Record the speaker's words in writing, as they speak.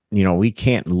we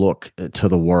can't look to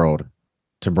the world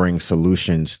to bring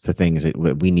solutions to things that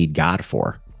we need God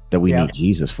for, that we Yeah. need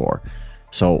Jesus for.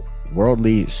 So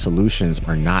worldly solutions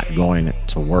are not going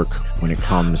to work when it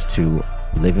comes to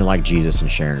living like Jesus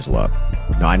and sharing his love.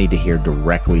 No, I need to hear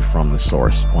directly from the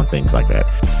source on things like that.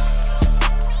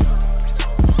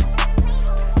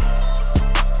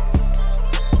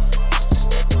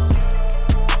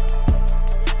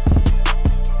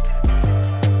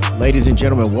 Ladies and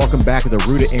gentlemen, welcome back to the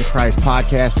Rooted in Christ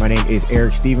podcast. My name is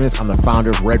Eric Stevens. I'm the founder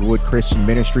of Redwood Christian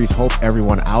Ministries. Hope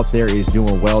everyone out there is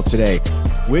doing well today.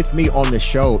 With me on the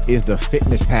show is the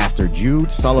fitness pastor,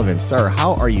 Jude Sullivan. Sir,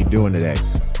 how are you doing today?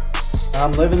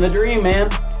 I'm living the dream,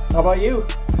 man. How about you?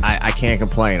 I can't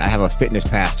complain. I have a fitness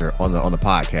pastor on the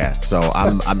podcast, so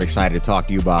I'm excited to talk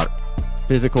to you about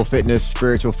physical fitness,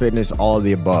 spiritual fitness, all of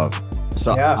the above.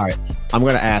 So, Yeah. all right, I'm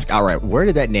going to ask, all right, where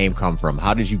did that name come from?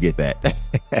 How did you get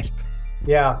that?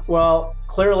 Yeah. Well,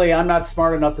 clearly I'm not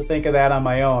smart enough to think of that on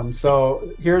my own.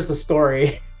 So here's the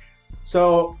story.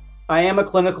 So I am a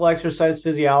clinical exercise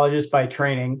physiologist by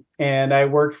training, and I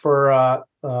worked for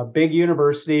a big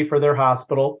university for their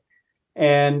hospital.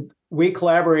 And we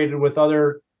collaborated with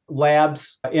other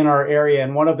labs in our area.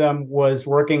 And one of them was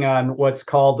working on what's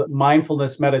called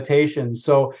mindfulness meditation.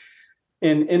 So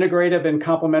in integrative and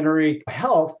complementary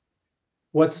health,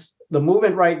 what's the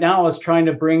movement right now is trying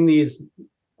to bring these,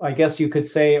 I guess you could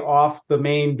say, off the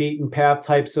main beaten path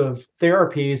types of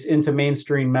therapies into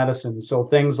mainstream medicine. So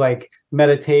things like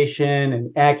meditation and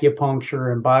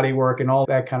acupuncture and body work and all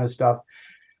that kind of stuff.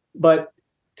 But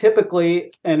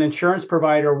typically, an insurance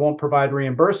provider won't provide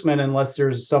reimbursement unless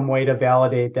there's some way to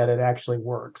validate that it actually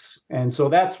works. And so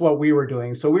that's what we were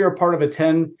doing. So we were part of a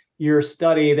 10-year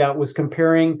study that was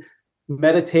comparing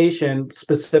meditation,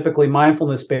 specifically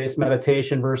mindfulness-based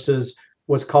meditation, versus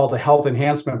what's called a health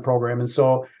enhancement program. And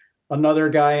so another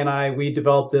guy and I, we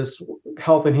developed this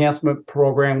health enhancement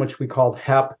program, which we called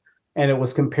HEP, and it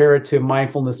was compared to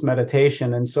mindfulness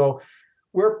meditation. And so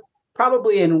we're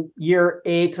probably in year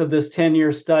 8 of this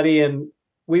 10-year study, and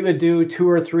we would do 2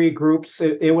 or 3 groups.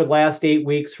 It would last 8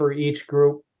 weeks for each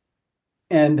group.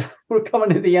 And we're coming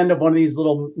to the end of one of these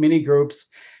little mini groups,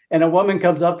 and a woman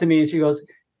comes up to me and she goes,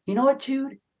 "You know what,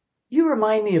 Jude? You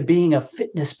remind me of being a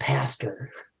fitness pastor."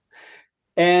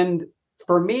 And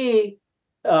for me,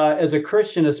 as a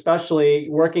Christian, especially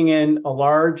working in a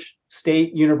large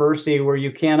state university where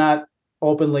you cannot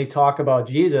openly talk about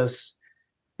Jesus,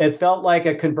 it felt like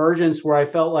a convergence where I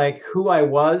felt like who I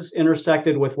was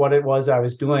intersected with what it was I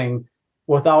was doing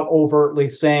without overtly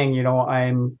saying,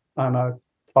 I'm a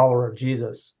follower of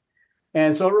Jesus.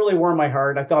 And so it really warmed my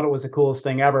heart. I thought it was the coolest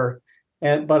thing ever.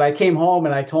 But I came home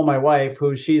and I told my wife,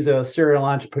 who she's a serial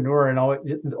entrepreneur and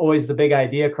always the big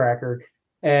idea cracker.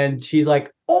 And she's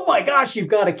like, "Oh my gosh, you've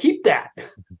got to keep that."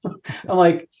 I'm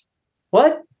like,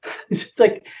 "What?" It's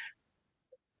like,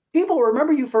 "People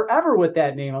remember you forever with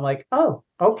that name." I'm like, "Oh,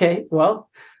 okay. Well,"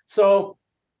 so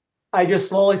I just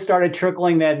slowly started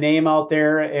trickling that name out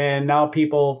there. And now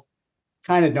people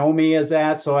kind of know me as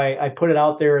that. So I put it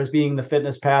out there as being the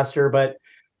fitness pastor. But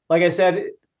like I said,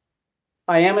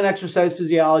 I am an exercise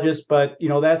physiologist, but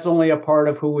that's only a part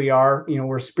of who we are.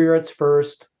 We're spirits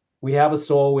first. We have a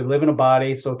soul. We live in a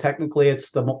body. So technically, it's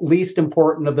the least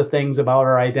important of the things about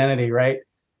our identity, right?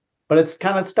 But it's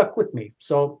kind of stuck with me.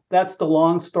 So that's the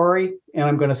long story, and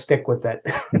I'm going to stick with it.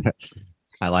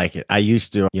 I like it. I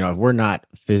used to, if we're not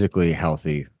physically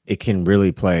healthy, it can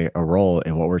really play a role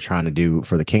in what we're trying to do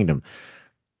for the kingdom.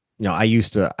 I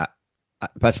used to,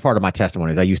 that's part of my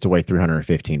testimony. I used to weigh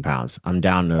 315 pounds. I'm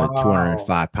down to Wow.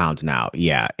 205 pounds now.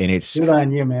 Yeah. And Good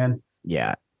on you, man.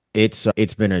 yeah,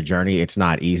 it's been a journey. It's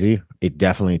not easy. It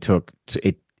definitely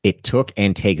it took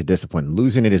and takes discipline.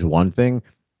 Losing it is one thing.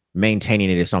 Maintaining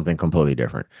it is something completely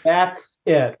different. That's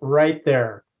it right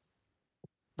there.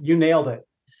 You nailed it.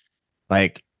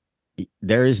 Like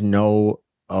there is no,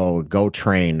 oh, go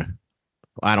train.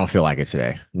 I don't feel like it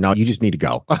today. No, you just need to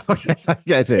go.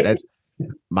 That's it. That's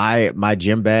my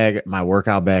gym bag, my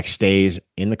workout bag stays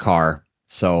in the car.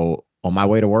 So on my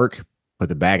way to work, put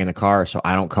the bag in the car so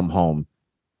I don't come home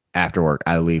after work.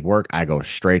 I leave work, I go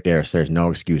straight there. So there's no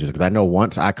excuses because I know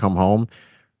once I come home,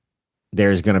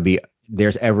 there's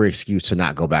every excuse to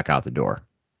not go back out the door.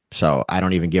 So I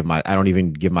don't even give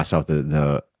myself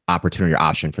the opportunity or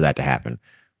option for that to happen.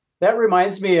 That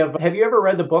reminds me of, have you ever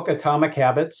read the book Atomic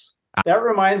Habits? That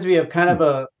reminds me of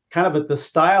the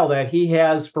style that he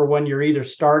has for when you're either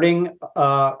starting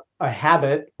a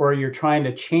habit or you're trying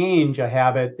to change a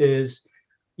habit. Is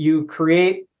you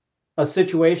create a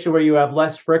situation where you have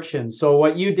less friction. So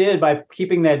what you did by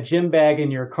keeping that gym bag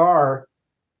in your car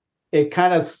it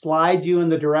kind of slides you in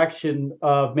the direction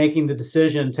of making the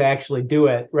decision to actually do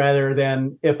it rather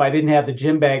than if I didn't have the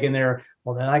gym bag in there,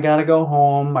 well, then I got to go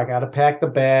home. I got to pack the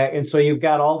bag. And so you've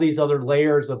got all these other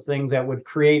layers of things that would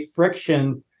create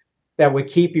friction that would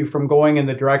keep you from going in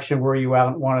the direction where you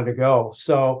wanted to go.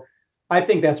 So I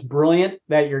think that's brilliant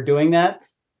that you're doing that.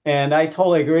 And I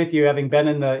totally agree with you, having been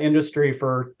in the industry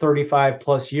for 35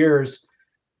 plus years.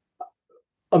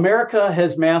 America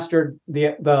has mastered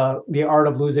the art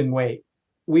of losing weight.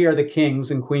 We are the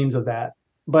kings and queens of that.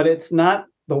 But it's not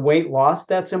the weight loss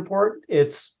that's important.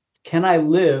 It's, can I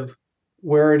live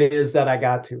where it is that I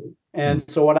got to? Mm.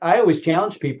 And so what I always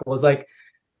challenge people is like,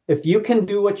 if you can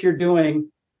do what you're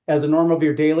doing as a norm of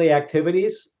your daily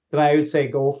activities, then I would say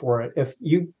go for it. If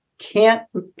you can't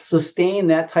sustain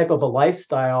that type of a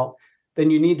lifestyle,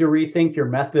 then you need to rethink your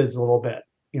methods a little bit,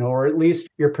 or at least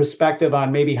your perspective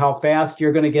on maybe how fast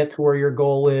you're going to get to where your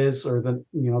goal is, or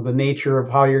the nature of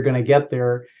how you're going to get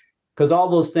there, because all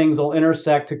those things will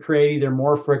intersect to create either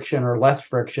more friction or less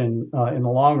friction in the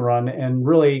long run. And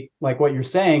really, like what you're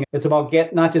saying, it's about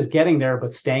not just getting there,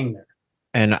 but staying there.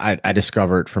 And I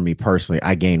discovered for me personally,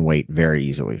 I gain weight very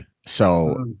easily.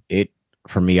 So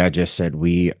for me, I just said, I'm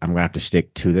going to have to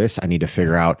stick to this. I need to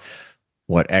figure out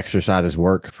what exercises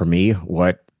work for me,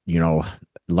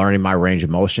 learning my range of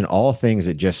motion, all things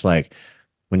that just like,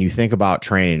 when you think about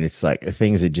training, it's like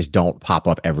things that just don't pop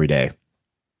up every day.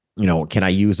 Can I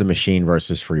use the machine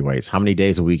versus free weights? How many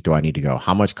days a week do I need to go?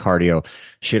 How much cardio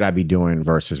should I be doing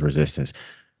versus resistance?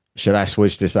 Should I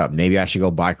switch this up? Maybe I should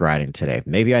go bike riding today.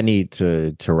 Maybe I need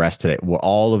to rest today. Well,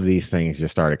 all of these things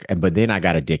just started, but then I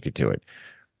got addicted to it,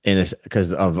 and it's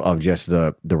because of just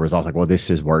the result. Like, well, this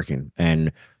is working.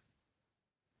 And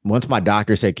once my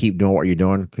doctor said keep doing what you're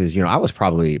doing, because I was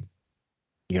probably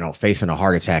facing a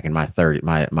heart attack in my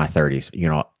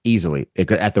 30s, easily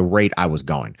at the rate I was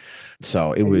going.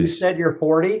 So it and you was. said you're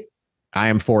 40. I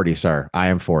am 40, sir. I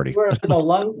am 40. You're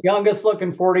the youngest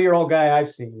looking 40-year-old guy I've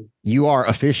seen. You are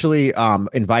officially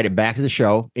invited back to the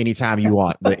show anytime you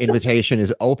want. The invitation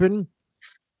is open,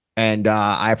 and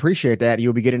I appreciate that.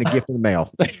 You'll be getting a gift in the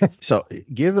mail. So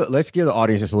let's give the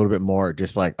audience just a little bit more,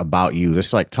 just like about you.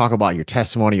 Just like talk about your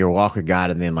testimony, your walk with God,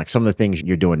 and then like some of the things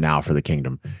you're doing now for the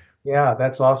kingdom. Yeah,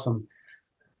 that's awesome.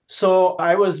 So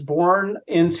I was born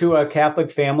into a Catholic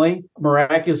family.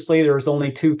 Miraculously, there was only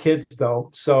two kids, though.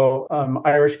 So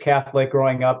Irish Catholic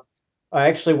growing up. I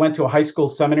actually went to a high school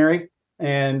seminary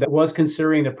and was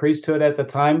considering the priesthood at the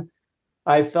time.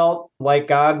 I felt like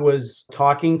God was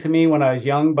talking to me when I was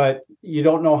young, but you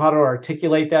don't know how to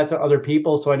articulate that to other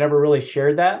people. So I never really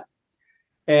shared that.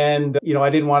 And, I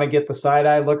didn't want to get the side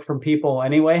eye look from people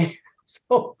anyway.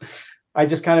 So I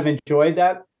just kind of enjoyed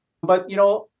that. But,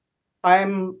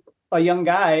 I'm a young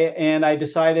guy and I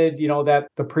decided, that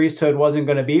the priesthood wasn't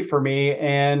going to be for me.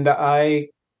 And I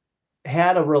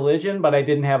had a religion, but I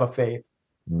didn't have a faith.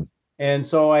 Mm. And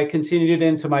so I continued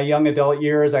into my young adult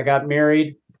years. I got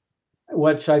married,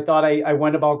 which I thought I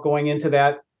went about going into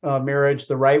that marriage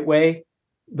the right way.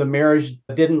 The marriage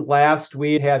didn't last.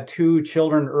 We had two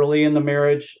children early in the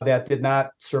marriage that did not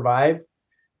survive.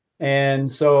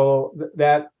 And so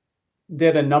that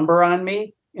did a number on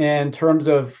me in terms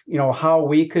of how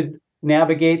we could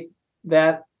navigate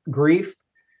that grief,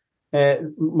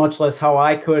 much less how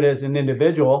I could as an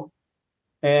individual.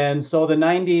 And so the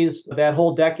 90s, that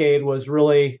whole decade was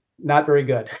really not very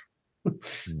good.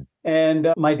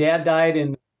 And my dad died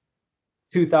in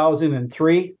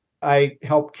 2003. I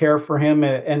helped care for him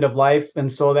at end of life,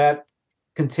 and so that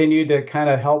continued to kind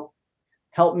of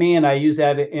help me, and I use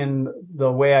that in the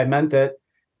way I meant it.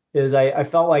 Is I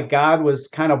felt like God was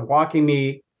kind of walking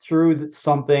me through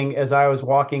something as I was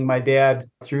walking my dad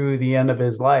through the end of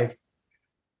his life.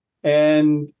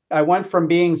 And I went from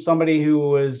being somebody who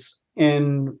was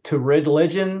into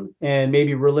religion and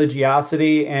maybe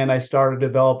religiosity, and I started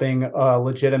developing a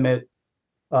legitimate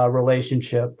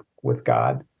relationship with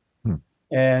God.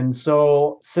 And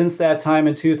so since that time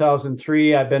in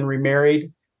 2003, I've been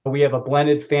remarried. We have a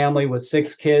blended family with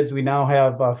 6 kids. We now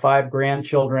have 5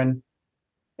 grandchildren.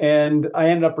 And I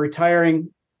ended up retiring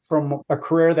from a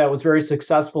career that was very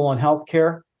successful in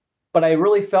healthcare. But I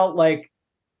really felt like,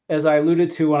 as I alluded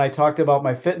to when I talked about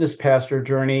my fitness pastor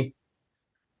journey,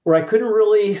 where I couldn't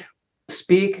really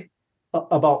speak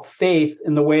about faith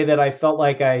in the way that I felt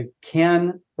like I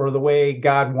can, or the way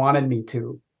God wanted me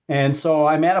to. And so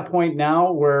I'm at a point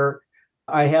now where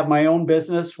I have my own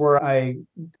business where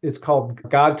it's called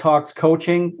God Talks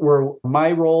Coaching, where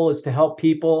my role is to help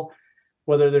people,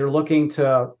 whether they're looking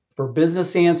for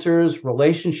business answers,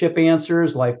 relationship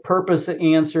answers, life purpose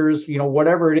answers,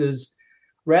 whatever it is.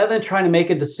 rather than trying to make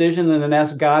a decision and then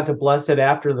ask God to bless it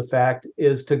after the fact,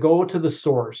 is to go to the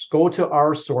source, go to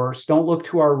our source. Don't look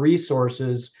to our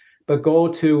resources, but go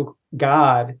to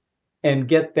God and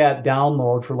get that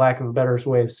download, for lack of a better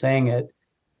way of saying it,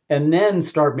 and then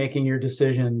start making your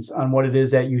decisions on what it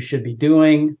is that you should be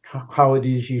doing, how it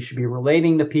is you should be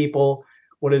relating to people,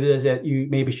 what it is that you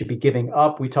maybe should be giving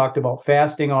up. We talked about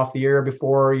fasting off the air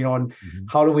before, and Mhm.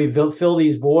 how do we fill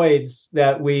these voids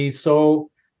that we so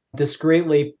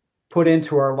discreetly put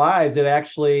into our lives that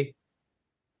actually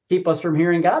keep us from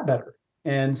hearing God better.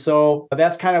 And so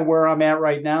that's kind of where I'm at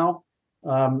right now.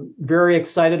 Very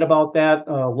excited about that.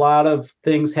 A lot of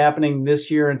things happening this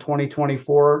year in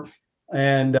 2024.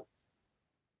 And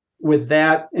with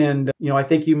that, and I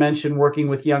think you mentioned working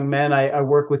with young men. I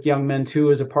work with young men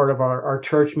too as a part of our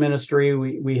church ministry.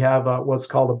 We have what's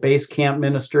called a base camp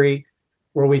ministry,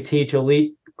 where we teach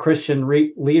elite Christian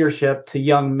leadership to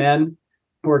young men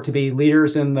who are to be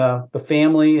leaders in the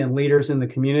family and leaders in the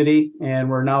community. And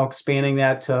we're now expanding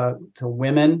that to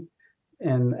women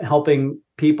and helping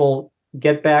people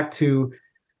get back to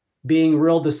being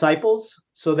real disciples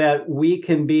so that we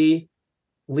can be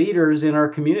leaders in our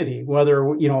community.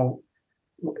 Whether you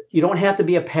don't have to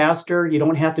be a pastor, you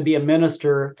don't have to be a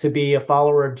minister to be a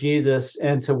follower of Jesus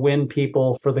and to win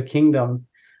people for the kingdom.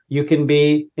 You can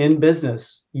be in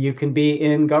business, you can be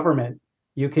in government,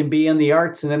 you can be in the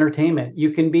arts and entertainment,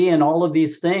 you can be in all of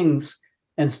these things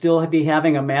and still be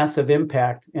having a massive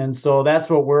impact. And so that's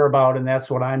what we're about, and that's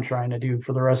what I'm trying to do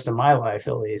for the rest of my life,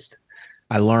 at least.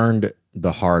 I learned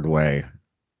the hard way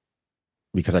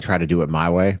because I try to do it my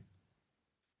way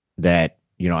that,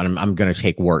 and I'm going to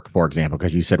take work, for example,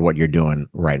 because you said what you're doing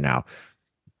right now.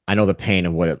 I know the pain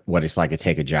of what it's like to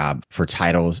take a job for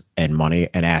titles and money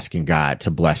and asking God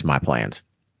to bless my plans.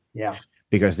 Yeah.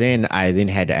 Because then I then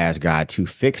had to ask God to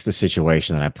fix the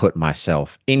situation that I put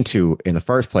myself into in the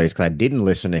first place because I didn't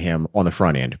listen to him on the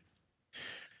front end.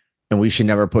 And we should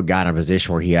never put God in a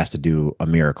position where he has to do a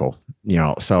miracle,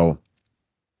 So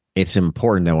it's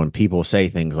important that when people say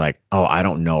things like, oh, I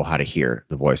don't know how to hear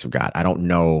the voice of God, I don't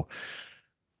know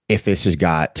if this is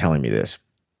God telling me this.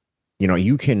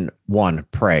 You can, one,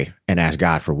 pray and ask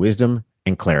God for wisdom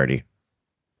and clarity.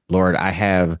 Lord, I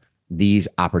have these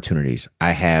opportunities.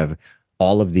 I have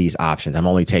all of these options. I'm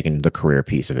only taking the career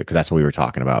piece of it because that's what we were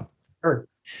talking about. Sure.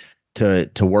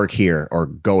 To work here or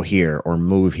go here or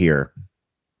move here.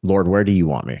 Lord, where do you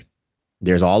want me?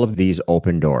 There's all of these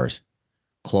open doors.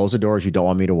 Close the doors you don't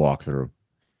want me to walk through.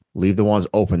 Leave the ones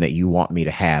open that you want me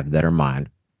to have that are mine,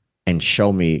 and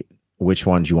show me which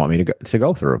ones you want me to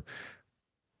go through.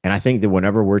 And I think that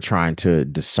whenever we're trying to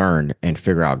discern and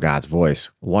figure out God's voice,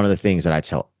 one of the things that I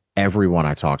tell everyone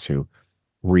I talk to,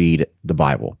 read the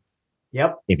Bible.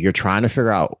 Yep. If you're trying to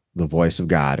figure out the voice of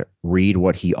God, read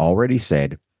what he already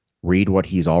said, read what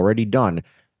he's already done,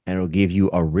 and it'll give you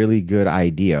a really good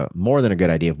idea, more than a good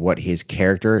idea, of what his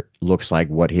character looks like,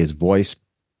 what his voice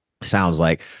sounds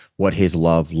like, what his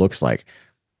love looks like.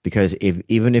 Because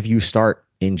even if you start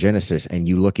in Genesis and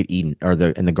you look at Eden, or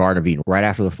in the Garden of Eden, right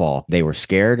after the fall, they were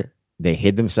scared, they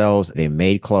hid themselves, they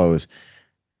made clothes,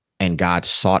 and God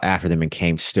sought after them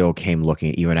and still came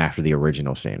looking even after the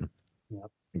original sin.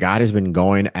 Yep. God has been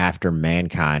going after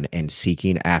mankind and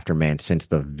seeking after man since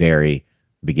the very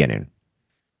beginning.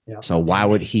 Yep. So why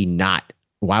would he not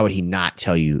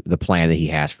tell you the plan that he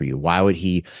has for you? Why would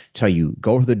he tell you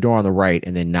go to the door on the right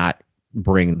and then not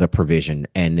bring the provision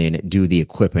and then do the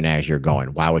equipment as you're going?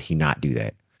 Why would he not do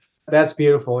that? That's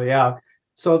beautiful. Yeah.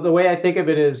 So the way I think of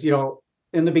it is,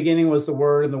 in the beginning was the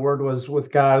Word, and the Word was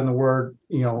with God, and the Word,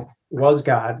 was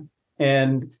God.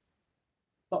 And,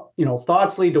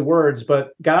 thoughts lead to words,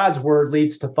 but God's word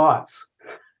leads to thoughts.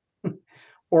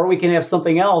 Or we can have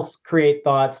something else create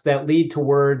thoughts that lead to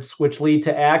words, which lead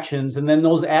to actions. And then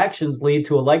those actions lead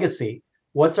to a legacy.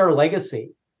 What's our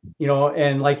legacy?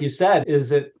 And like you said,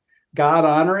 is it God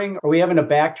honoring? Are we having to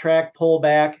backtrack, pull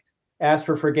back, ask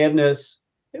for forgiveness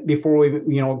before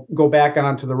we, go back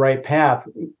onto the right path?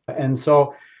 And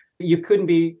so you couldn't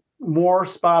be more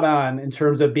spot on in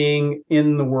terms of being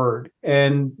in the word.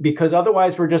 And because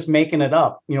otherwise we're just making it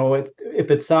up. If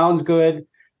it sounds good,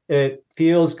 it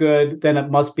feels good, then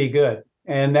it must be good.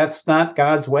 And that's not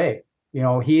God's way.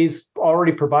 He's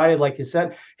already provided, like you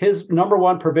said, his number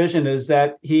one provision is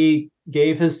that he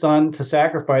gave his son to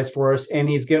sacrifice for us, and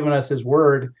he's given us his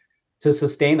word to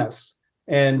sustain us.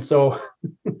 And so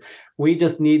we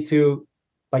just need to,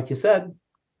 like you said,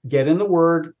 get in the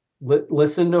word,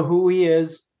 listen to who he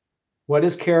is, what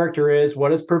his character is,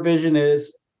 what his provision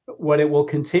is, what it will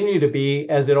continue to be,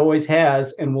 as it always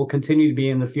has and will continue to be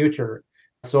in the future.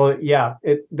 So yeah,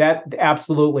 that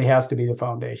absolutely has to be the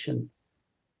foundation.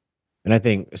 And I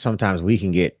think sometimes we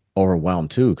can get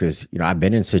overwhelmed too, because, I've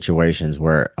been in situations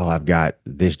where, oh, I've got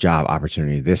this job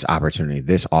opportunity, this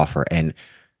offer, and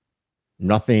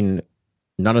nothing,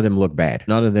 none of them look bad.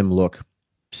 None of them look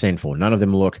sinful. None of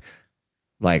them look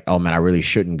like, oh man, I really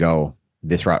shouldn't go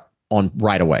this route on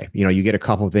right away. You get a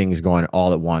couple of things going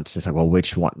all at once. It's like, well,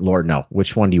 which one, Lord, no,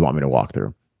 which one do you want me to walk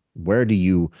through? Where do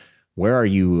you, where are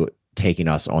you taking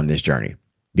us on this journey?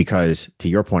 Because to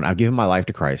your point, I've given my life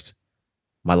to Christ.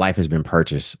 My life has been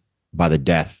purchased by the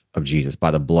death of Jesus,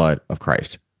 by the blood of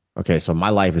Christ. Okay, so my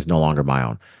life is no longer my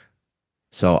own.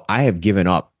 So I have given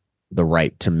up the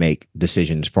right to make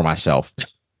decisions for myself.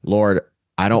 Lord,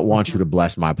 I don't want you to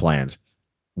bless my plans.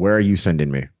 Where are you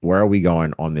sending me? Where are we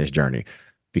going on this journey?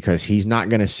 Because he's not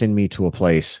going to send me to a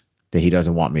place that he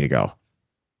doesn't want me to go.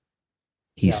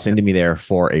 He's Yeah, sending me there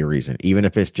for a reason, even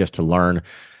if it's just to learn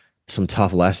some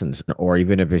tough lessons, or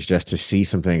even if it's just to see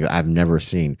something that I've never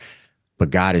seen. But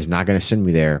God is not going to send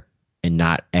me there and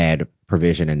not add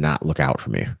provision and not look out for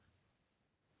me.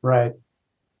 right.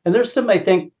 And I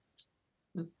think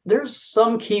there's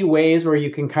some key ways where you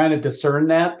can kind of discern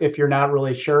that if you're not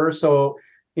really sure. So,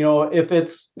 if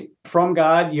it's from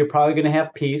God, you're probably going to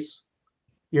have peace.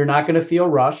 You're not going to feel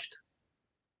rushed.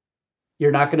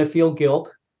 You're not going to feel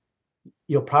guilt.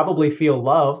 You'll probably feel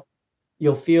love.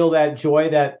 You'll feel that joy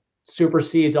that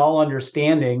supersedes all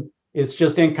understanding. It's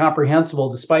just incomprehensible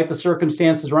despite the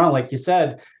circumstances around. Like you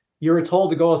said, you're told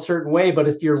to go a certain way, but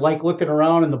if you're like looking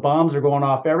around and the bombs are going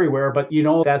off everywhere, but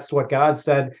that's what God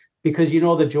said because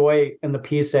the joy and the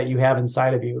peace that you have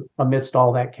inside of you amidst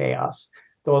all that chaos.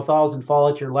 Though 1,000 fall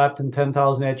at your left and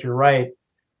 10,000 at your right,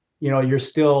 you're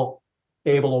still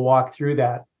able to walk through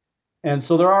that. And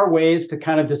so there are ways to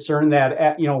kind of discern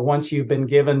that, once you've been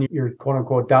given your quote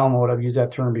unquote download. I've used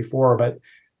that term before, but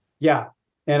yeah.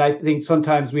 And I think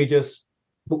sometimes we just,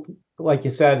 like you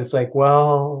said, it's like,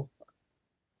 well,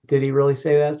 did he really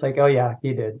say that? It's like, oh, yeah,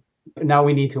 he did. Now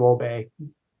we need to obey.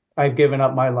 I've given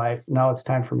up my life. Now it's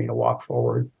time for me to walk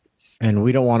forward. And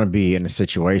we don't want to be in a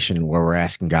situation where we're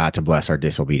asking God to bless our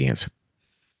disobedience.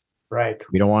 Right.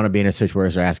 We don't want to be in a situation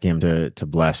where we're asking him to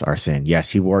bless our sin. Yes,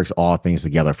 he works all things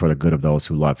together for the good of those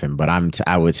who love him. But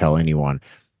I would tell anyone,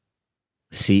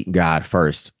 seek God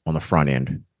first on the front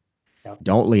end. Yeah.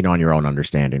 Don't lean on your own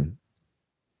understanding.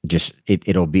 Just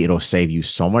it'll save you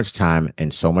so much time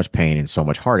and so much pain and so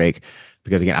much heartache.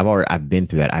 Because again, I've been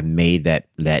through that. I've made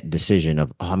that decision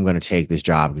of, oh, I'm going to take this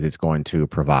job because it's going to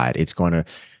provide. It's going to,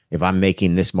 if I'm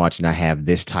making this much and I have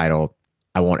this title,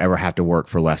 I won't ever have to work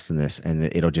for less than this, and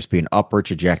it'll just be an upward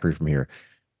trajectory from here.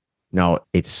 No,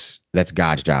 that's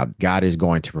God's job. God is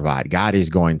going to provide. God is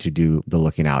going to do the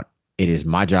looking out. It is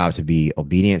my job to be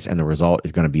obedience, and the result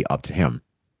is going to be up to him.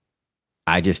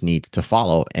 I just need to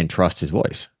follow and trust his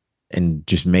voice and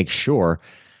just make sure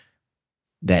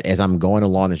that as I'm going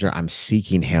along the journey, I'm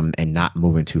seeking him and not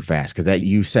moving too fast. Because that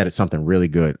you said it's something really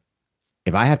good.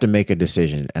 If I have to make a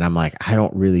decision and I'm like, I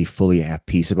don't really fully have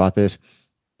peace about this,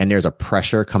 and there's a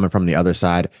pressure coming from the other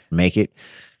side, make it.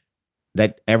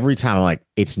 That every time I'm like,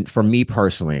 it's for me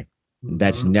personally,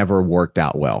 that's Mm-hmm. never worked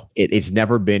out well. It's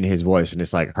never been his voice. And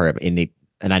it's like, her,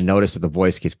 and I notice that the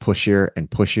voice gets pushier and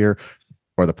pushier,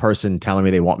 or the person telling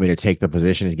me they want me to take the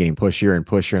position is getting pushier and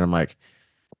pushier. And I'm like,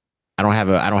 I don't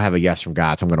have a yes from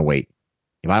God, so I'm going to wait.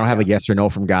 If I don't have a Yeah. yes or no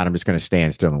from God, I'm just going to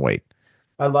stand still and wait.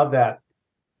 I love that.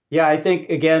 Yeah, I think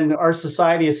again, our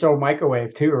society is so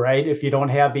microwave too, right? If you don't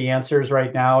have the answers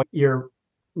right now, you're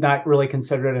not really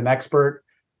considered an expert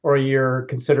or you're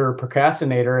considered a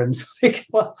procrastinator. And it's like,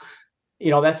 well,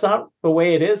 that's not the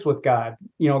way it is with God.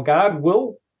 God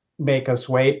will make us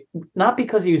wait, not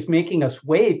because he's making us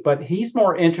wait, but he's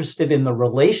more interested in the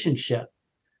relationship.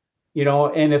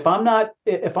 And if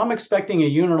I'm expecting a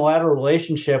unilateral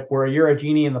relationship where you're a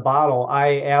genie in the bottle,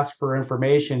 I ask for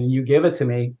information and you give it to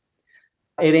me,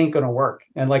 it ain't going to work.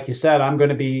 And like you said, I'm going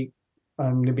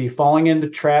to be falling into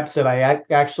traps that I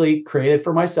actually created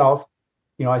for myself.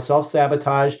 I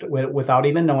self-sabotaged without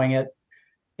even knowing it,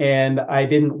 and I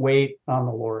didn't wait on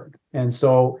the Lord. And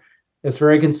so it's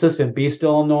very consistent. Be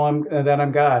still and know that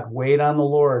I'm God. Wait on the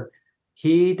Lord.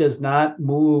 He does not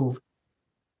move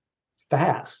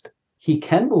fast. He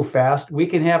can move fast. We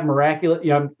can have miraculous,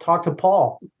 talk to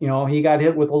Paul. He got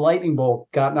hit with a lightning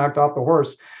bolt, got knocked off the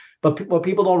horse. But what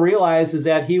people don't realize is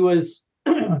that he was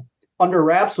under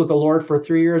wraps with the Lord for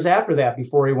 3 years after that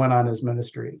before he went on his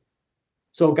ministry.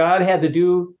 So God had to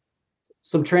do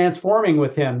some transforming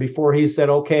with him before he said,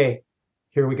 okay,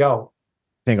 here we go.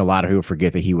 I think a lot of people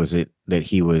forget that he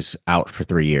was out for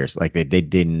 3 years. Like they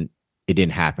didn't it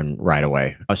didn't happen right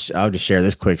away. I'll just share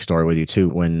this quick story with you too.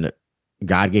 When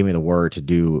God gave me the word to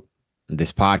do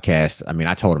this podcast, I mean,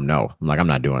 I told him no. I'm like, I'm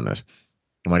not doing this.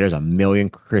 I'm like, there's a million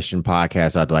Christian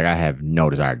podcasts out there. Like, I have no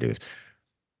desire to do this.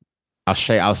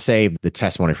 I'll save the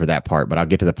testimony for that part, but I'll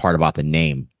get to the part about the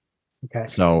name. Okay.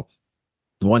 So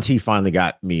once he finally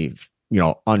got me,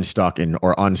 unstuck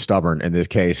or unstubborn in this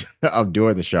case of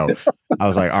doing the show, I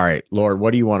was like, all right, Lord,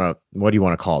 what do you want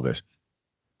to call this?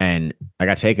 And I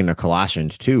got taken to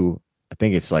Colossians 2. I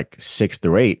think it's like 6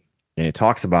 through 8. And it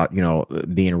talks about,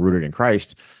 being rooted in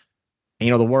Christ.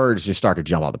 And, the words just start to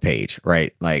jump off the page,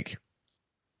 right? Like,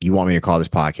 you want me to call this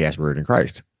podcast Rooted in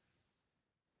Christ?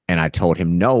 And I told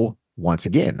him no once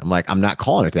again. I'm like, I'm not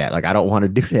calling it that. Like, I don't want to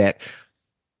do that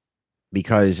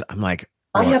because I'm like,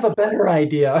 I Lord, have a better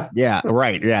idea. yeah,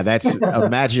 right. Yeah, that's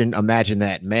imagine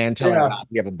that man telling Yeah. God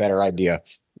you have a better idea.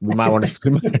 We might want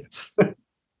to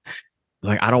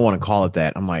like, I don't want to call it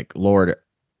that. I'm like, Lord,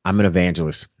 I'm an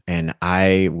evangelist and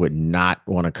I would not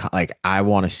want to like, I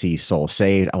want to see souls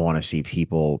saved. I want to see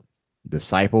people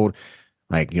discipled.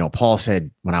 Like, Paul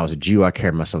said, when I was a Jew, I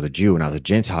carried myself as a Jew. When I was a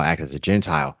Gentile, I acted as a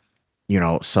Gentile,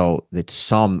 so that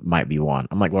some might be one.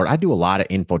 I'm like, Lord, I do a lot of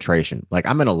infiltration. Like,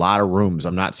 I'm in a lot of rooms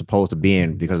I'm not supposed to be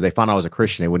in because if they found out I was a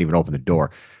Christian, they wouldn't even open the door.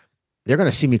 They're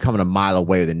going to see me coming a mile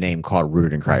away with a name called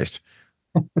Rooted in Christ.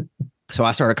 So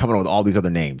I started coming up with all these other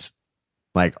names.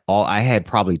 Like, I had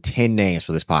probably 10 names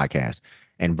for this podcast.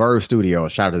 And Verve Studio,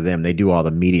 shout out to them. They do all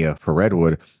the media for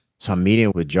Redwood. So I'm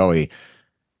meeting with Joey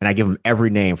and I give him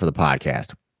every name for the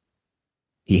podcast.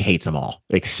 He hates them all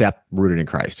except Rooted in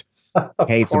Christ. Of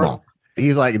Hates them course. all.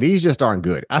 He's like, these just aren't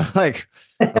good. I'm like,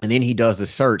 and then he does the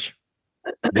search.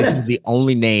 This is the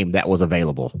only name that was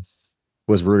available,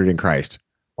 was Rooted in Christ.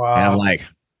 And I'm Wow. like,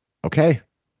 okay,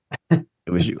 it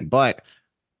was you. But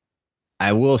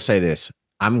I will say this.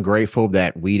 I'm grateful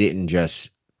that we didn't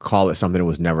just call it something that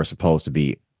was never supposed to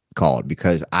be called,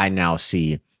 because I now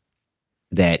see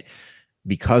that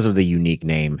because of the unique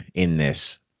name in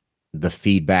this, the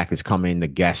feedback that's coming, the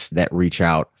guests that reach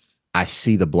out, I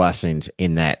see the blessings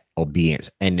in that obedience.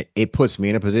 And it puts me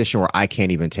in a position where I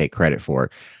can't even take credit for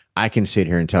it. I can sit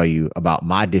here and tell you about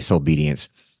my disobedience,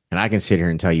 and I can sit here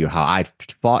and tell you how I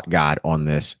fought God on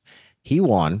this. He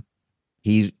won.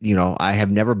 I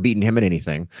have never beaten him at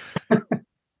anything,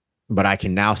 but I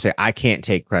can now say I can't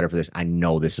take credit for this. I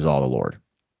know this is all the Lord,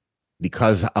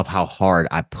 because of how hard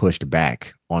I pushed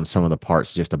back on some of the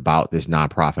parts just about this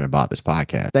nonprofit, about this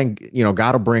podcast. Then,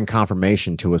 God will bring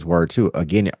confirmation to his word too.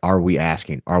 Again, are we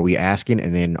asking? Are we asking?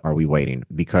 And then are we waiting?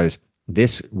 Because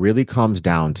this really comes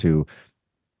down to,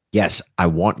 yes, I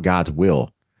want God's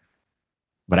will,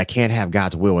 but I can't have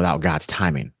God's will without God's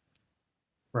timing.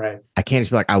 Right. I can't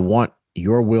just be like, I want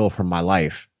your will for my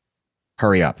life.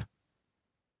 Hurry up.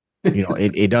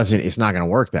 It's not going to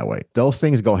work that way. Those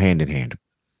things go hand in hand.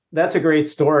 That's a great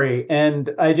story.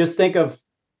 And I just think of,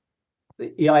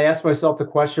 I ask myself the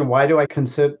question, why do I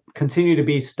continue to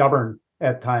be stubborn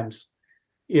at times?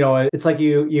 It's like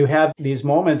you have these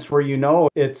moments where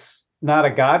it's not a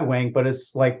God wink, but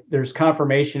it's like there's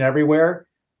confirmation everywhere.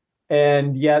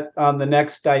 And yet on the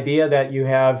next idea that you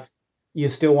have, you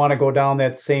still want to go down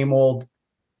that same old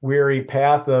weary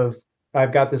path of,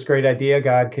 I've got this great idea,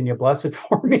 God, can you bless it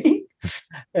for me?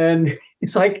 And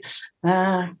he's like,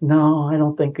 no, I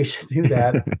don't think we should do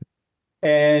that.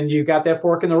 And you got that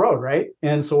fork in the road, right?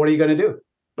 And so what are you going to do?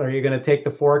 Are you going to take the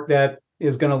fork that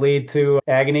is going to lead to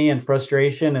agony and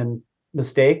frustration and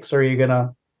mistakes? Or are you going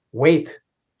to wait,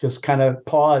 just kind of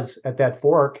pause at that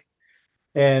fork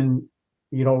and,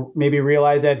 maybe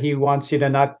realize that he wants you to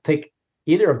not take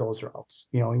either of those routes?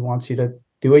 He wants you to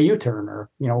do a U-turn or,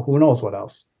 who knows what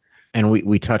else. And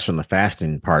we touched on the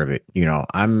fasting part of it. You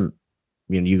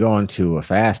go into a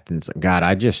fast and it's like,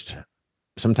 God,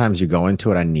 sometimes you go into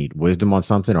it, I need wisdom on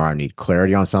something or I need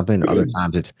clarity on something. Other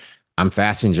times I'm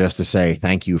fasting just to say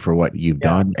thank you for what you've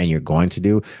done and you're going to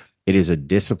do. It is a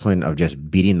discipline of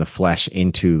just beating the flesh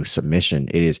into submission.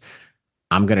 It is,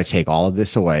 I'm going to take all of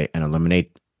this away and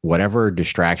eliminate whatever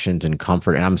distractions and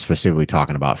comfort. And I'm specifically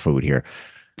talking about food here.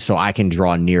 So I can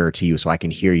draw nearer to you, so I can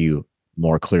hear you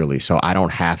more clearly. So I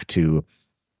don't have to,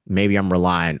 maybe I'm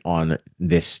relying on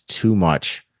this too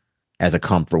much as a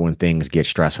comfort when things get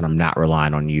stressful, and I'm not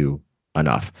relying on you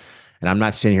enough. And I'm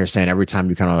not sitting here saying every time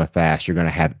you come on a fast, you're going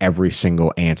to have every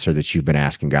single answer that you've been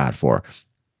asking God for.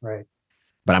 Right.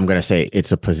 But I'm going to say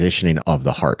it's a positioning of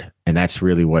the heart. And that's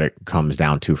really what it comes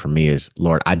down to for me is,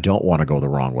 Lord, I don't want to go the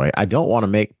wrong way. I don't want to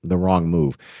make the wrong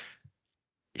move.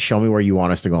 Show me where you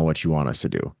want us to go and what you want us to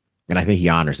do. And I think he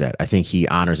honors that. I think he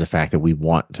honors the fact that we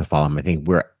want to follow him. I think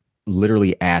we're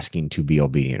literally asking to be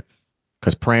obedient,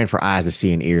 because praying for eyes to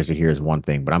see and ears to hear is one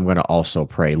thing, but I'm going to also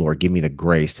pray, Lord, give me the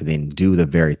grace to then do the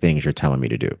very things you're telling me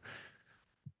to do.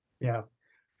 Yeah.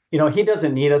 He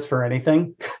doesn't need us for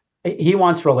anything. He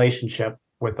wants relationship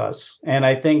with us. And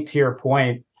I think to your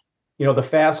point, the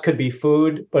fast could be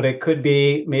food, but it could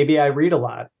be maybe I read a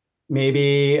lot.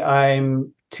 Maybe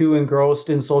I'm too engrossed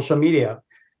in social media.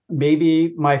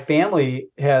 Maybe my family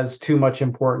has too much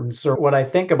importance or what I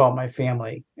think about my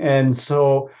family. And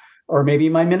so, or maybe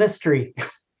my ministry.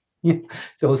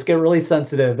 So let's get really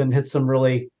sensitive and hit some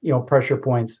really, pressure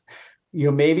points.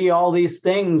 Maybe all these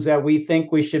things that we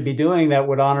think we should be doing that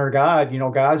would honor God,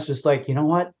 God's just like, you know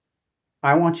what?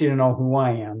 I want you to know who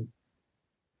I am.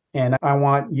 And I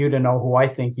want you to know who I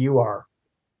think you are.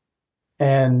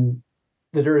 And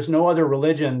that there is no other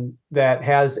religion that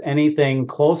has anything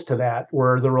close to that,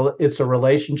 where it's a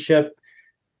relationship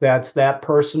that's that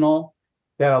personal,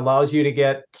 that allows you to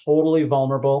get totally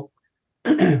vulnerable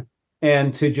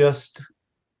and to just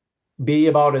be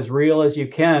about as real as you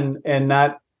can and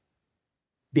not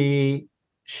be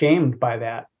shamed by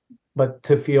that, but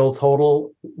to feel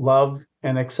total love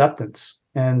and acceptance.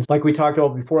 And like we talked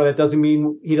about before, that doesn't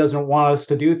mean he doesn't want us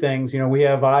to do things. We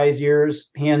have eyes, ears,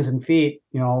 hands, and feet,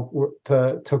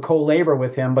 to co-labor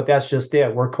with him, but that's just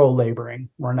it. We're co-laboring.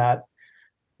 We're not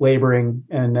laboring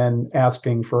and then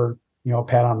asking for, a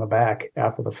pat on the back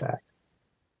after the fact.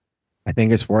 I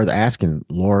think it's worth asking,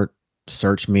 Lord,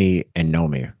 search me and know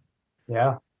me.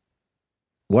 Yeah.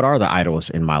 What are the idols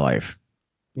in my life?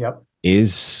 Yep.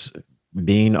 Is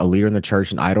being a leader in the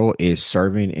church an idol? Is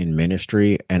serving in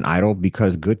ministry an idol?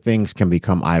 Because good things can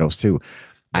become idols too.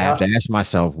 I have to ask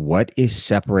myself, what is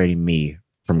separating me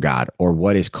from God, or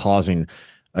what is causing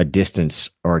a distance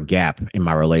or a gap in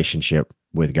my relationship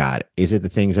with God? Is it the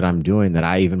things that I'm doing that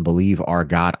I even believe are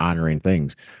God honoring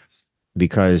things?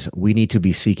 Because we need to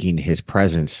be seeking his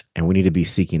presence, and we need to be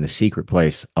seeking the secret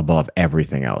place above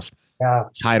everything else. Yeah.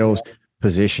 Titles,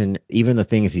 position, even the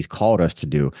things he's called us to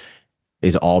do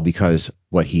is all because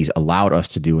what he's allowed us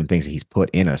to do and things that he's put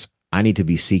in us. I need to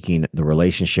be seeking the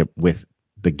relationship with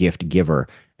the gift giver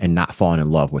and not falling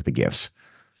in love with the gifts.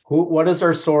 What is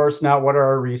our source? Now, what are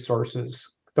our resources?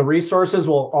 The resources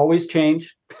will always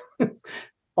change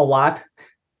a lot,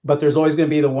 but there's always going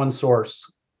to be the one source.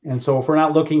 And so if we're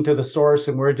not looking to the source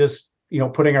and we're just,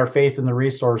 putting our faith in the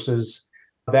resources,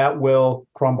 that will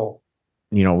crumble.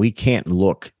 We can't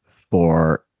look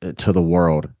to the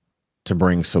world to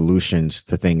bring solutions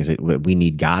to things that we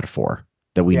need God for,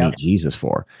 that we need Jesus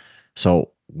for.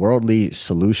 So worldly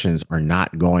solutions are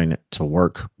not going to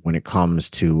work when it comes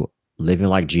to living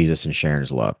like Jesus and sharing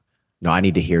his love. No, I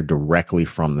need to hear directly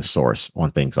from the source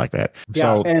on things like that. Yeah.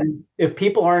 So, and if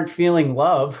people aren't feeling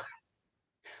love,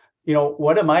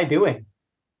 what am I doing?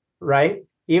 Right?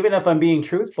 Even if I'm being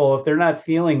truthful, if they're not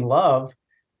feeling love,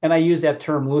 and I use that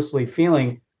term loosely,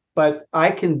 feeling, but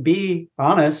I can be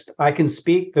honest, I can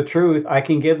speak the truth, I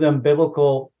can give them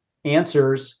biblical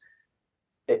answers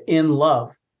in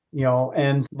love,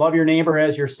 and love your neighbor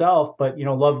as yourself, but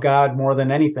love God more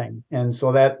than anything. And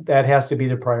so that has to be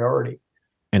the priority.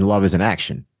 And love is an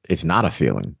action. It's not a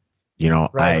feeling.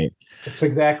 Right. That's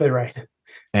exactly right.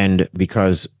 And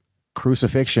because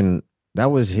crucifixion,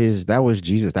 that was Jesus, that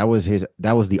was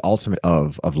the ultimate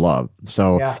of love.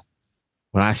 So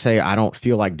when I say I don't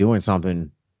feel like doing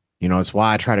something, it's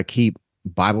why I try to keep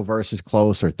Bible verses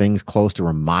close or things close to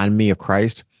remind me of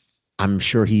Christ. I'm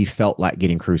sure he felt like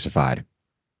getting crucified.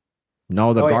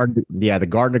 No, the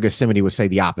Garden of Gethsemane would say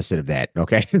the opposite of that.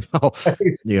 Okay.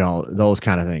 So, those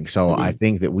kind of things. So I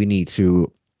think that we need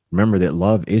to remember that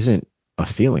love isn't a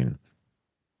feeling,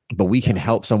 but we can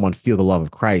help someone feel the love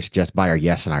of Christ just by our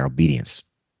yes and our obedience.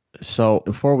 So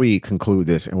before we conclude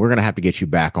this, and we're going to have to get you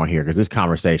back on here because this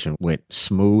conversation went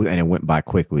smooth and it went by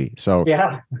quickly. So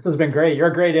this has been great. You're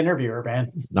a great interviewer,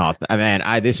 man. No,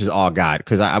 man, this is all God,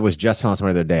 because I was just telling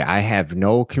somebody the other day, I have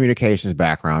no communications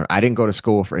background. I didn't go to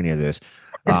school for any of this.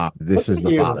 This is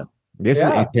the Father. This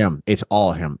is him. It's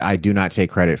all him. I do not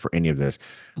take credit for any of this.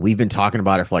 We've been talking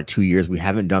about it for like 2 years. We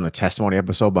haven't done the testimony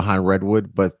episode behind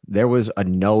Redwood, but there was a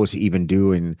no to even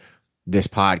doing this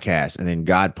podcast. And then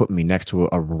God put me next to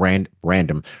a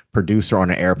random producer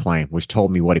on an airplane, which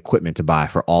told me what equipment to buy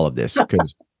for all of this.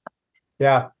 Because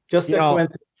just a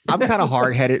coincidence. I'm kind of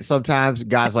hard headed sometimes.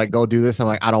 Guys like, go do this. I'm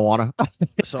like, I don't want to.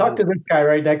 So, talk to this guy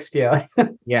right next to you.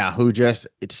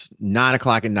 It's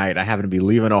 9:00 at night. I happen to be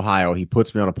leaving Ohio. He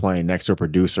puts me on a plane next to a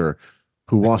producer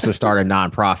who wants to start a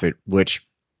nonprofit, which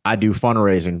I do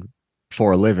fundraising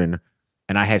for a living.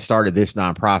 And I had started this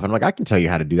nonprofit. I'm like, I can tell you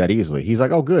how to do that easily. He's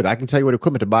like, oh, good. I can tell you what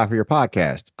equipment to buy for your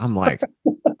podcast. I'm like,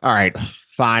 all right,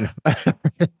 fine.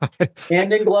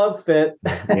 Hand in glove fit.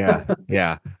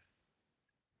 Yeah.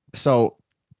 So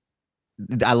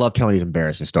I love telling these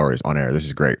embarrassing stories on air. This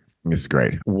is great.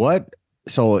 What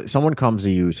So someone comes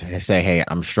to you to say, "Hey,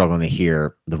 I'm struggling to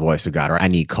hear the voice of God, or I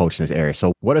need coach in this area."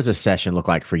 So what does a session look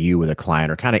like for you with a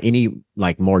client, or kind of any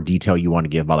like more detail you want to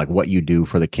give about like what you do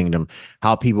for the kingdom,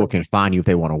 how people can find you if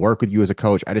they want to work with you as a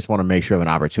coach? I just want to make sure I have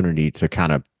an opportunity to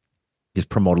kind of just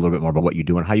promote a little bit more about what you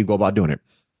do and how you go about doing it.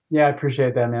 Yeah, I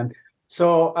appreciate that, man.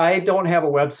 So I don't have a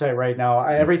website right now.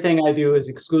 Yep. Everything I do is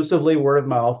exclusively word of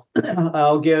mouth.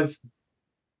 I'll give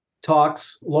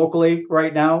talks locally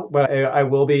right now, but I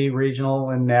will be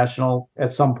regional and national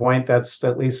at some point. That's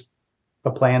at least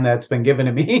the plan that's been given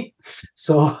to me.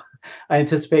 So I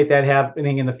anticipate that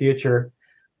happening in the future.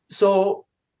 So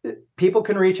people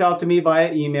can reach out to me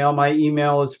via email. My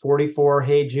email is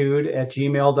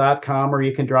 44heyjude@gmail.com, or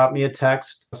you can drop me a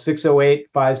text,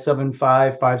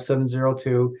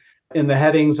 608-575-5702. In the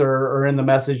headings or in the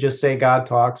message, just say God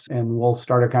Talks, and we'll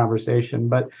start a conversation.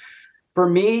 But for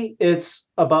me, it's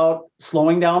about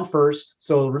slowing down first.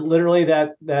 So literally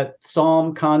that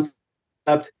Psalm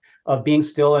concept of being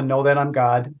still and know that I'm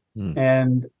God. Mm.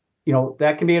 And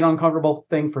that can be an uncomfortable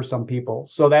thing for some people.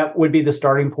 So that would be the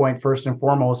starting point first and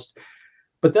foremost.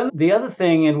 But then the other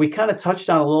thing, and we kind of touched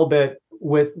on a little bit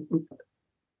with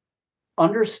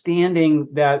understanding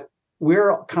that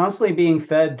we're constantly being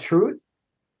fed truth,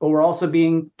 but we're also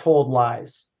being told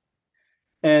lies.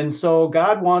 And so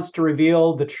God wants to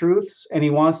reveal the truths and he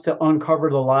wants to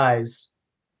uncover the lies.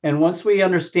 And once we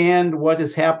understand what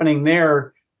is happening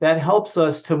there, that helps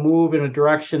us to move in a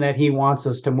direction that he wants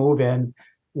us to move in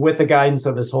with the guidance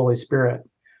of his Holy Spirit.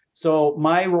 So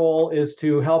my role is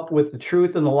to help with the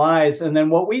truth and the lies. And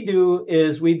then what we do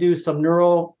is we do some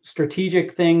neuro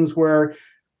strategic things where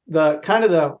the kind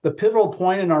of the pivotal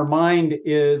point in our mind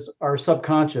is our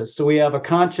subconscious. So we have a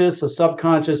conscious, a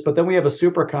subconscious, but then we have a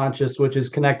superconscious, which is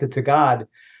connected to God.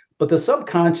 But the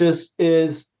subconscious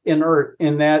is inert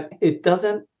in that it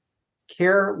doesn't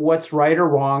care what's right or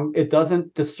wrong. It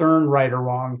doesn't discern right or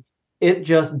wrong. It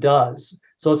just does.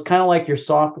 So it's kind of like your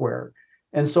software.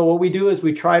 And so what we do is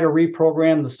we try to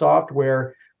reprogram the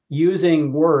software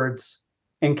using words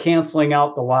and canceling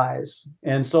out the lies.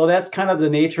 And so that's kind of the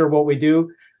nature of what we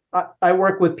do. I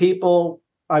work with people.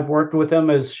 I've worked with them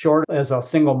as short as a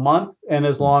single month and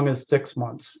as long as 6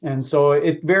 months. And so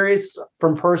it varies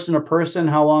from person to person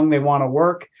how long they want to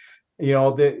work.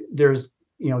 There's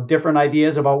different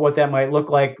ideas about what that might look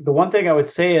like. The one thing I would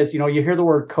say is, you hear the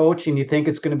word coach and you think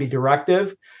it's going to be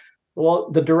directive. Well,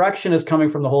 the direction is coming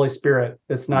from the Holy Spirit.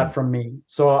 It's not from me.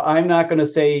 So I'm not going to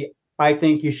say, I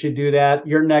think you should do that.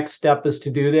 Your next step is to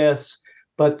do this.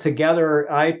 But together,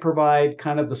 I provide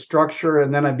kind of the structure,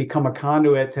 and then I become a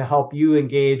conduit to help you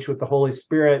engage with the Holy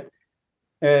Spirit.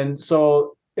 And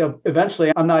so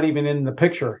eventually, I'm not even in the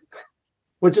picture,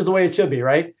 which is the way it should be,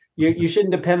 right? You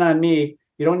shouldn't depend on me.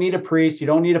 You don't need a priest. You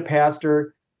don't need a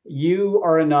pastor. You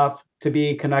are enough to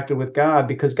be connected with God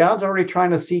because God's already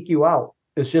trying to seek you out.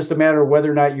 It's just a matter of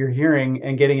whether or not you're hearing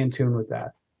and getting in tune with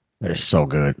that. That is so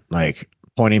good. Like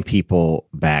pointing people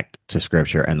back to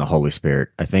scripture and the Holy Spirit.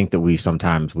 I think that we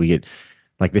get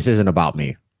like, this isn't about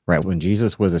me, right? When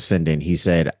Jesus was ascending, he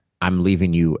said, I'm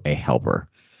leaving you a helper,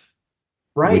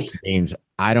 which Right. means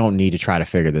I don't need to try to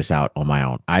figure this out on my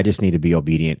own. I just need to be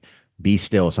obedient, be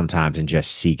still sometimes, and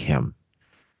just seek him.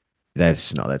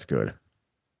 That's good.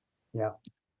 Yeah.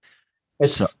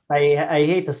 So, I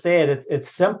hate to say it, it's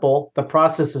simple. The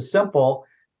process is simple.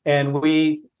 And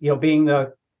we, being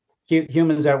the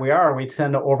humans that we are, we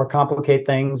tend to overcomplicate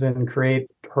things and create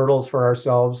hurdles for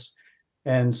ourselves.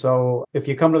 And so if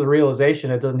you come to the realization,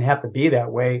 it doesn't have to be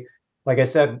that way. Like I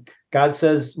said, God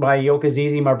says, my yoke is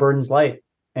easy, my burden's light.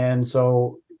 And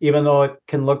so even though it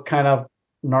can look kind of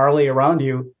gnarly around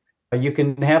you, you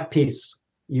can have peace.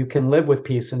 You can live with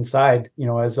peace inside,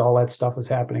 as all that stuff is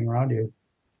happening around you.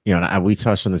 and we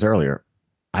touched on this earlier.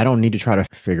 I don't need to try to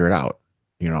figure it out.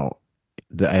 You know,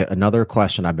 another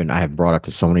question I have brought up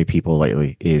to so many people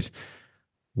lately is,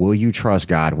 will you trust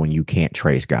God when you can't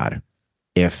trace God?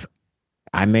 If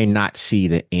I may not see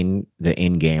the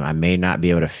end game, I may not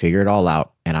be able to figure it all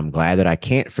out, and I'm glad that I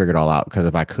can't figure it all out because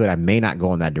if I could, I may not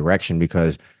go in that direction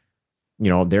because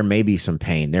there may be some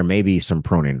pain, there may be some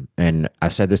pruning, and I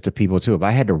said this to people too. If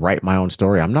I had to write my own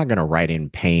story, I'm not going to write in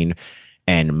pain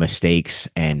and mistakes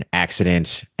and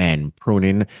accidents and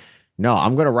pruning. No,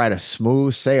 I'm going to write a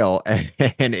smooth sail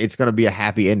and it's going to be a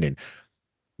happy ending.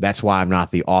 That's why I'm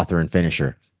not the author and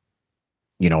finisher.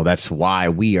 That's why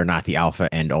we are not the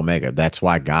Alpha and Omega. That's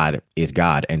why God is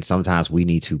God. And sometimes we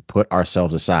need to put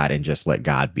ourselves aside and just let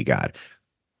God be God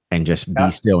and just be Yeah.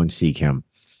 still and seek him.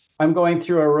 I'm going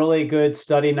through a really good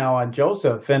study now on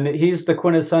Joseph, and he's the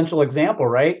quintessential example,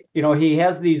 right? He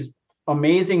has these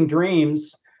amazing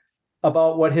dreams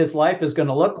about what his life is going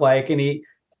to look like. And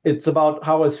it's about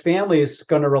how his family is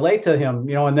going to relate to him,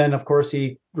 and then of course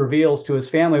he reveals to his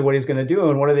family what he's going to do.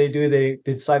 And what do? They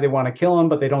decide they want to kill him,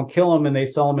 but they don't kill him and they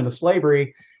sell him into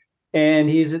slavery. And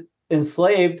he's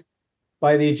enslaved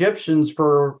by the Egyptians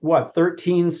for what,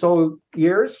 13 so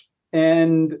years?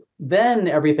 And then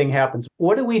everything happens.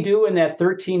 What do we do in that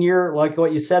 13-year, like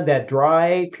what you said, that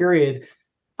dry period?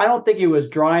 I don't think he was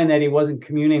dry in that he wasn't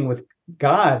communing with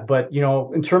God, but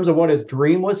in terms of what his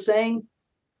dream was saying,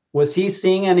 was he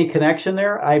seeing any connection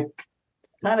there? I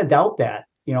kind of doubt that,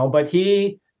 but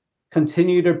he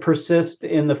continued to persist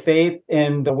in the faith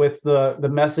and with the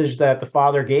message that the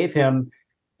Father gave him,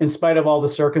 in spite of all the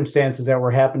circumstances that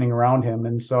were happening around him.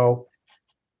 And so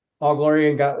all glory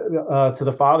and God, to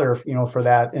the Father, for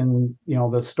that. And,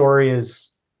 the story is,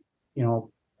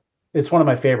 it's one of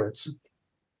my favorites.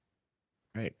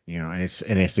 Right.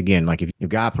 It's again, like if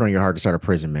God put on your heart to start a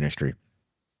prison ministry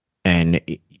and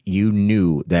you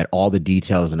knew that all the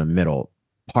details in the middle,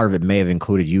 part of it may have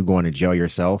included you going to jail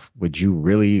yourself, would you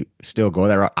really still go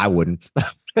that route? I wouldn't.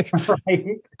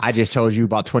 Right. I just told you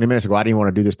about 20 minutes ago, I didn't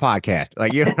want to do this podcast.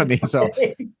 Like, you know what I mean? So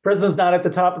prison's not at the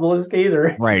top of the list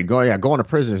either. right. Going to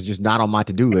prison is just not on my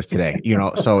to-do list today.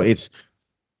 So it's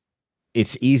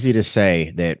easy to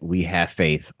say that we have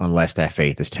faith unless that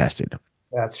faith is tested.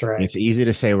 That's right. It's easy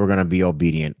to say we're going to be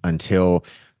obedient until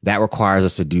that requires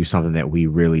us to do something that we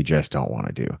really just don't want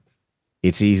to do.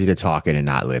 It's easy to talk it and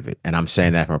not live it. And I'm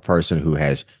saying that from a person who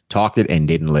has talked it and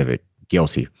didn't live it.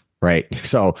 Guilty. Right.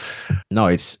 So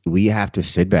no, we have to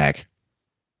sit back.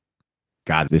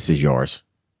 God, this is yours.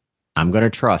 I'm going to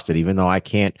trust that even though I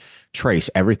can't trace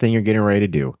everything you're getting ready to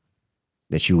do,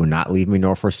 that you will not leave me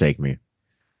nor forsake me.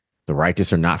 The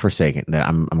righteous are not forsaken, that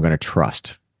I'm going to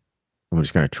trust. I'm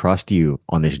just going to trust you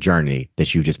on this journey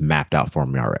that you just mapped out for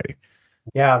me already.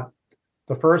 Yeah.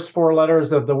 The first 4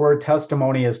 letters of the word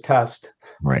testimony is test.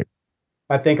 Right.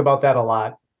 I think about that a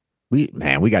lot. We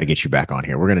got to get you back on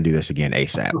here. We're going to do this again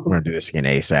ASAP. We're going to do this again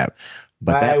ASAP.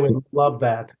 But I would love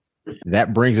that.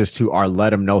 That brings us to our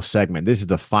Let Them Know segment. This is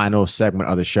the final segment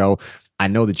of the show. I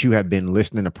know that you have been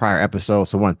listening to prior episodes,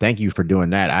 so I want to thank you for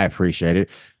doing that. I appreciate it.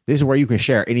 This is where you can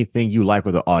share anything you like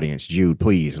with the audience. Jude,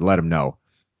 please let them know.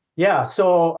 Yeah,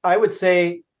 so I would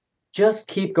say just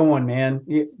keep going, man.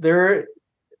 There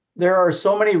are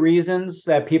so many reasons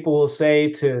that people will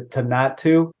say to not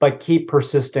to, but keep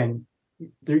persisting.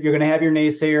 You're going to have your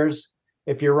naysayers.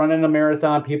 If you're running a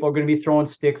marathon, people are going to be throwing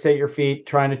sticks at your feet,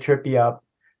 trying to trip you up.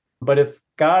 But if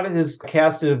God has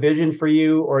casted a vision for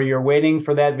you, or you're waiting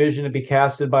for that vision to be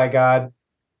casted by God,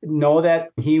 know that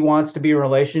he wants to be in a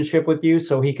relationship with you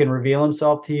so he can reveal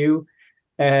himself to you.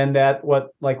 And that what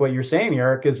you're saying,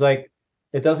 Eric, is like,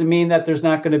 it doesn't mean that there's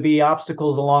not going to be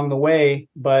obstacles along the way,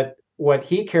 but what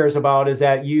he cares about is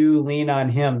that you lean on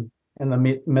him in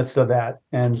the midst of that.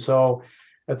 And so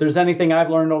if there's anything I've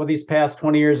learned over these past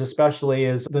 20 years, especially,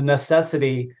 is the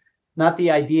necessity, not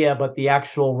the idea, but the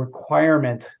actual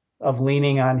requirement of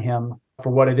leaning on him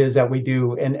for what it is that we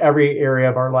do in every area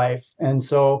of our life. And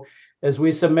so as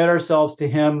we submit ourselves to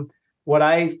him, what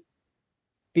I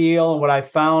feel and what I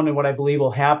found and what I believe will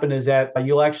happen is that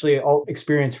you'll actually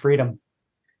experience freedom.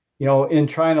 In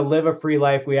trying to live a free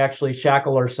life, we actually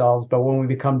shackle ourselves. But when we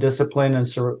become disciplined and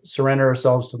surrender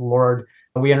ourselves to the Lord,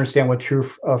 we understand what true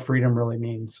freedom really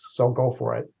means. So go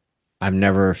for it. I've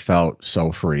never felt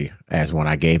so free as when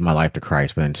I gave my life to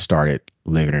Christ and started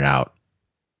living it out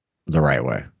the right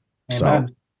way. Amen. So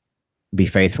be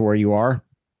faithful where you are,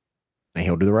 and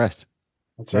he'll do the rest.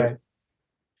 That's right.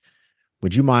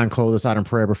 Would you mind close us out in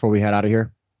prayer before we head out of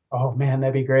here? Oh, man,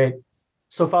 that'd be great.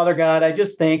 So, Father God, I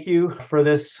just thank you for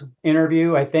this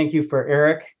interview. I thank you for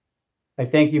Eric. I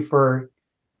thank you for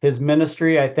his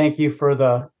ministry. I thank you for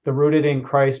the Rooted in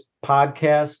Christ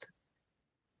podcast.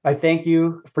 I thank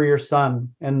you for your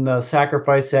son and the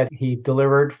sacrifice that he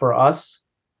delivered for us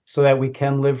so that we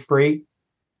can live free,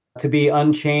 to be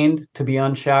unchained, to be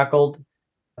unshackled,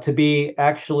 to be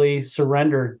actually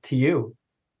surrendered to you.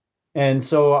 And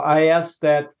so I ask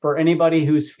that for anybody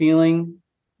who's feeling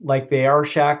like they are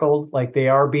shackled, like they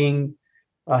are being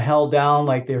held down,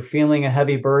 like they're feeling a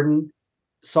heavy burden,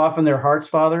 soften their hearts,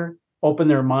 Father, open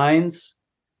their minds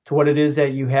to what it is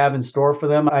that you have in store for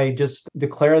them. I just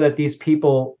declare that these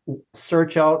people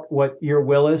search out what your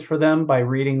will is for them by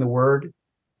reading the word,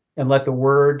 and let the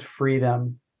word free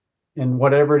them in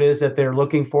whatever it is that they're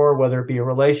looking for, whether it be a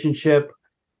relationship,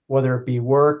 whether it be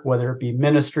work, whether it be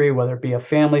ministry, whether it be a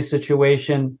family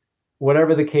situation,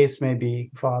 whatever the case may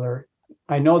be, Father.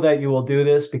 I know that you will do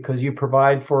this because you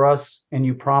provide for us and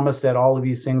you promise that all of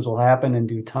these things will happen in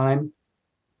due time.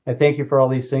 I thank you for all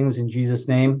these things in Jesus'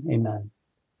 name. Amen.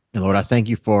 And Lord, I thank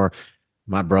you for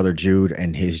my brother Jude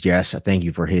and his yes. I thank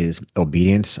you for his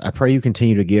obedience. I pray you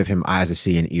continue to give him eyes to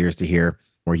see and ears to hear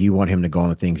where you want him to go and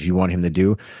the things you want him to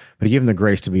do, but give him the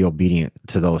grace to be obedient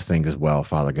to those things as well,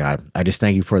 Father God. I just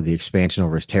thank you for the expansion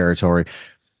over his territory.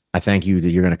 I thank you that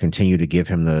you're going to continue to give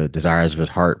him the desires of his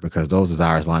heart because those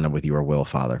desires line up with your will,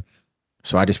 Father.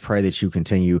 So I just pray that you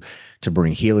continue to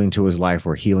bring healing to his life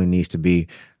where healing needs to be.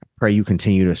 I pray you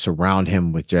continue to surround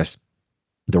him with just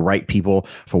the right people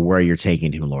for where you're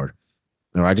taking him, Lord.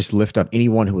 Lord, I just lift up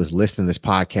anyone who is listening to this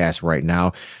podcast right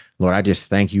now. Lord, I just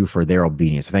thank you for their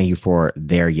obedience. Thank you for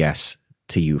their yes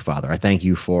to you, Father. I thank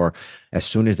you for as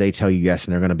soon as they tell you yes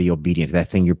and they're going to be obedient to that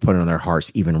thing you're putting on their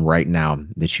hearts, even right now,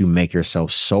 that you make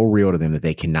yourself so real to them that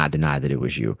they cannot deny that it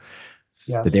was you.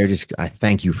 That Yes. they're just, I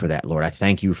thank you for that, Lord. I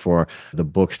thank you for the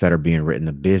books that are being written,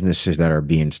 the businesses that are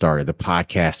being started, the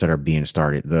podcasts that are being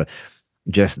started,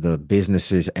 just the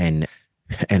businesses and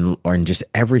just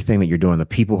everything that you're doing, the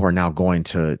people who are now going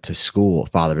to school,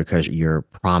 Father, because you're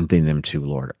prompting them to,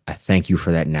 Lord. I thank you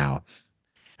for that now.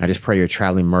 I just pray your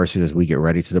traveling mercies as we get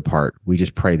ready to depart. We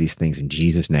just pray these things in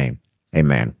Jesus' name.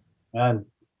 Amen. And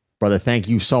Brother, thank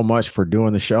you so much for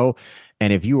doing the show.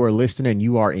 And if you are listening and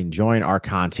you are enjoying our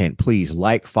content, please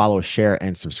like, follow, share,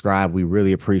 and subscribe. We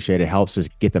really appreciate it. It helps us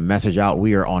get the message out.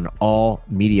 We are on all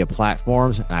media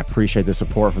platforms, and I appreciate the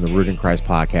support from the Root in Christ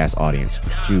podcast audience.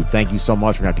 Jude, thank you so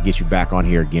much. We're going to have to get you back on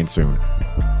here again soon.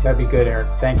 that'd be good, Eric.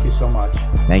 Thank you so much.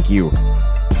 Thank you.